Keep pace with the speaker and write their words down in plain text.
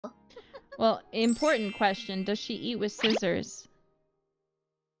Well, important question. Does she eat with scissors?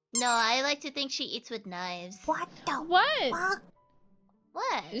 No, I like to think she eats with knives. What the What? fuck?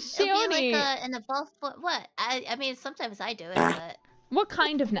 What? Shiori. It'll be like an evolved what? I mean, sometimes I do it, but... What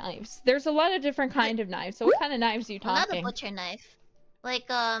kind of knives? There's a lot of different kind of knives. So what kind of knives are you Well, not the talking? butcher knife. Like,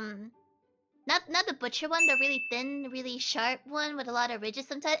 not the butcher one, the really thin, really sharp one with a lot of ridges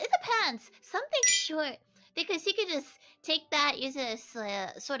sometimes. It depends. Something short. Because you could just take that, use it as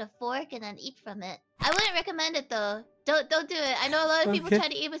a sort of fork, and then eat from it. I wouldn't recommend it though. Don't do it. I know a lot of people try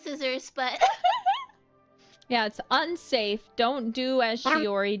to eat with scissors, but... Yeah, it's unsafe. Don't do as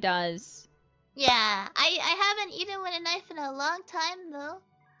Shiori does. Yeah, I haven't eaten with a knife in a long time though.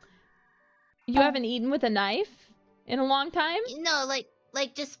 You haven't eaten with a knife in a long time? No,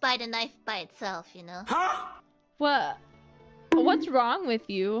 like just by the knife by itself, you know? What? What's wrong with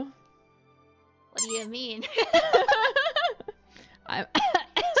you? What do you mean? I'm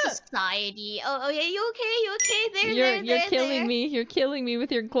Society. Oh yeah, you okay? You okay? You're killing me. You're killing me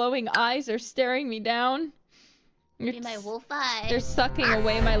with your glowing eyes are staring me down. Be my wolf eye. They're sucking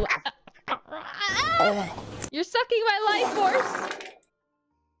away my You're sucking my life force.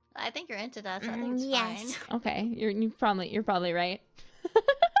 I think you're into that, so I think it's fine. Okay, you're probably right.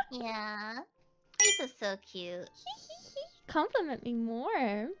 Yeah. Face is so cute. Compliment me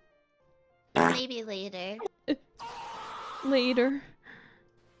more. Maybe later. Later.